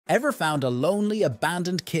Ever found a lonely,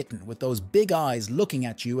 abandoned kitten with those big eyes looking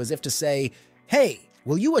at you as if to say, "Hey,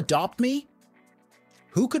 will you adopt me?"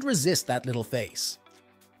 Who could resist that little face?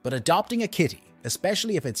 But adopting a kitty,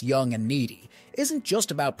 especially if it's young and needy, isn't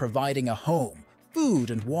just about providing a home,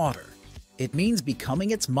 food, and water. It means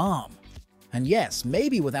becoming its mom. And yes,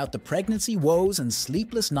 maybe without the pregnancy woes and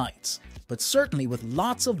sleepless nights, but certainly with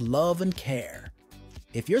lots of love and care.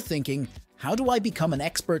 If you're thinking, how do I become an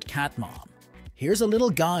expert cat mom? Here's a little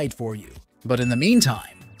guide for you. But in the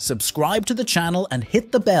meantime, subscribe to the channel and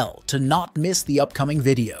hit the bell to not miss the upcoming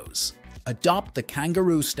videos. Adopt the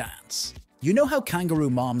kangaroo stance. You know how kangaroo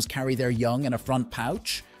moms carry their young in a front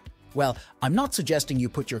pouch? Well, I'm not suggesting you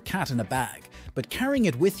put your cat in a bag, but carrying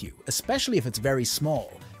it with you, especially if it's very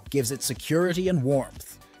small, gives it security and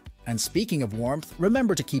warmth. And speaking of warmth,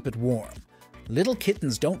 remember to keep it warm. Little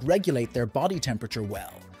kittens don't regulate their body temperature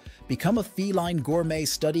well. Become a feline gourmet,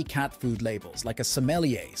 study cat food labels like a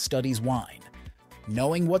sommelier studies wine.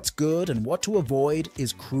 Knowing what's good and what to avoid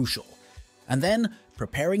is crucial. And then,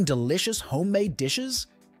 preparing delicious homemade dishes?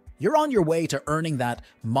 You're on your way to earning that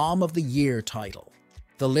Mom of the Year title.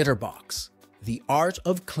 The litter box, the art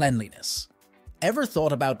of cleanliness. Ever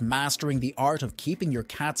thought about mastering the art of keeping your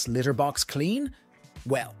cat's litter box clean?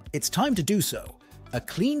 Well, it's time to do so. A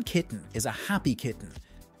clean kitten is a happy kitten.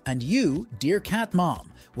 And you, dear cat mom,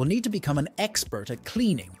 will need to become an expert at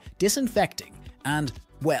cleaning, disinfecting, and,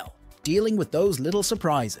 well, dealing with those little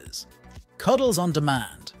surprises. Cuddles on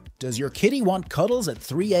demand. Does your kitty want cuddles at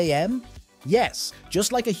 3 a.m.? Yes,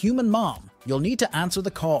 just like a human mom, you'll need to answer the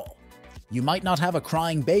call. You might not have a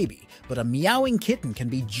crying baby, but a meowing kitten can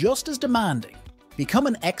be just as demanding. Become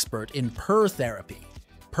an expert in purr therapy.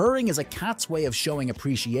 Purring is a cat's way of showing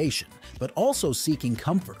appreciation, but also seeking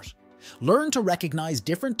comfort. Learn to recognize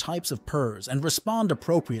different types of purrs and respond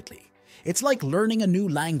appropriately. It's like learning a new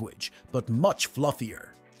language, but much fluffier.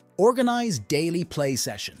 Organize daily play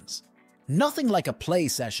sessions. Nothing like a play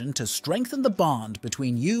session to strengthen the bond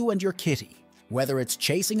between you and your kitty. Whether it's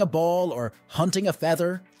chasing a ball or hunting a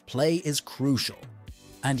feather, play is crucial.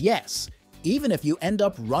 And yes, even if you end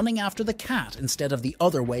up running after the cat instead of the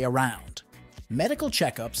other way around. Medical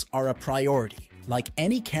checkups are a priority. Like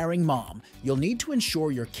any caring mom, you'll need to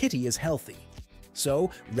ensure your kitty is healthy. So,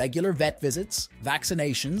 regular vet visits,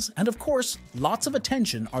 vaccinations, and of course, lots of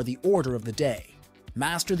attention are the order of the day.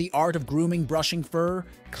 Master the art of grooming, brushing fur,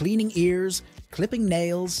 cleaning ears, clipping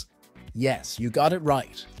nails. Yes, you got it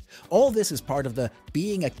right. All this is part of the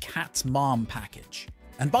Being a Cat's Mom package.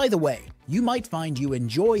 And by the way, you might find you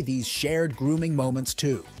enjoy these shared grooming moments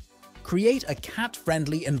too. Create a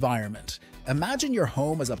cat-friendly environment. Imagine your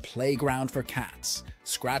home as a playground for cats.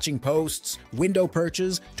 Scratching posts, window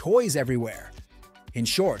perches, toys everywhere. In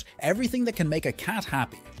short, everything that can make a cat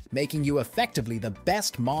happy, making you effectively the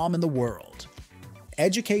best mom in the world.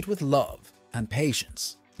 Educate with love and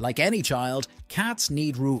patience. Like any child, cats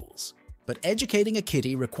need rules. But educating a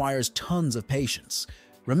kitty requires tons of patience.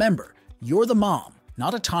 Remember, you're the mom,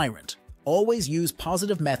 not a tyrant. Always use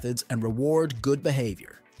positive methods and reward good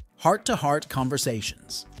behavior. Heart-to-heart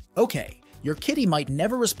conversations. Okay, your kitty might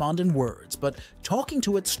never respond in words, but talking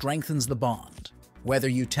to it strengthens the bond. Whether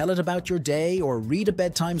you tell it about your day or read a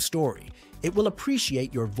bedtime story, it will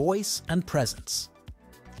appreciate your voice and presence.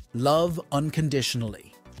 Love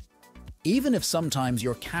unconditionally. Even if sometimes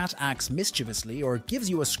your cat acts mischievously or gives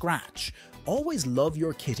you a scratch, always love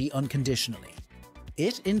your kitty unconditionally.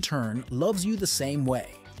 It, in turn, loves you the same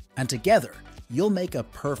way, and together, you'll make a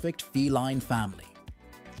perfect feline family.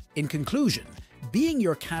 In conclusion, being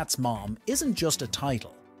your cat's mom isn't just a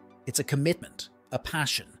title. It's a commitment, a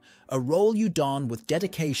passion, a role you don with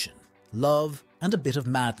dedication, love, and a bit of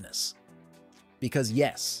madness. Because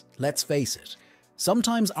yes, let's face it,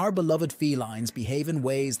 sometimes our beloved felines behave in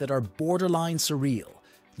ways that are borderline surreal,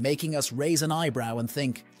 making us raise an eyebrow and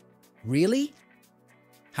think, really?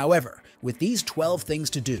 However, with these 12 things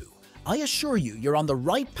to do, I assure you you're on the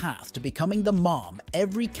right path to becoming the mom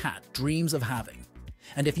every cat dreams of having.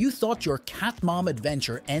 And if you thought your cat mom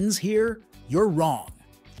adventure ends here, you're wrong.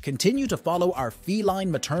 Continue to follow our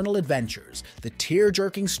feline maternal adventures, the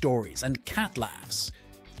tear-jerking stories, and cat laughs.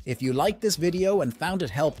 If you liked this video and found it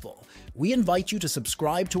helpful, we invite you to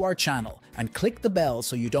subscribe to our channel and click the bell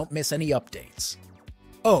so you don't miss any updates.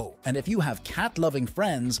 Oh, and if you have cat-loving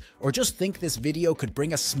friends or just think this video could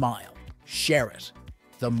bring a smile, share it.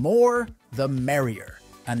 The more, the merrier.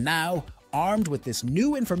 And now, armed with this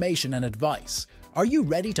new information and advice, are you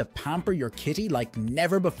ready to pamper your kitty like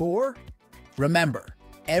never before? Remember,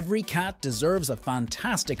 every cat deserves a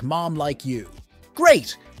fantastic mom like you.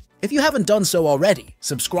 Great! If you haven't done so already,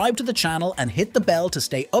 subscribe to the channel and hit the bell to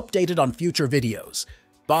stay updated on future videos.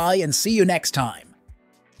 Bye and see you next time.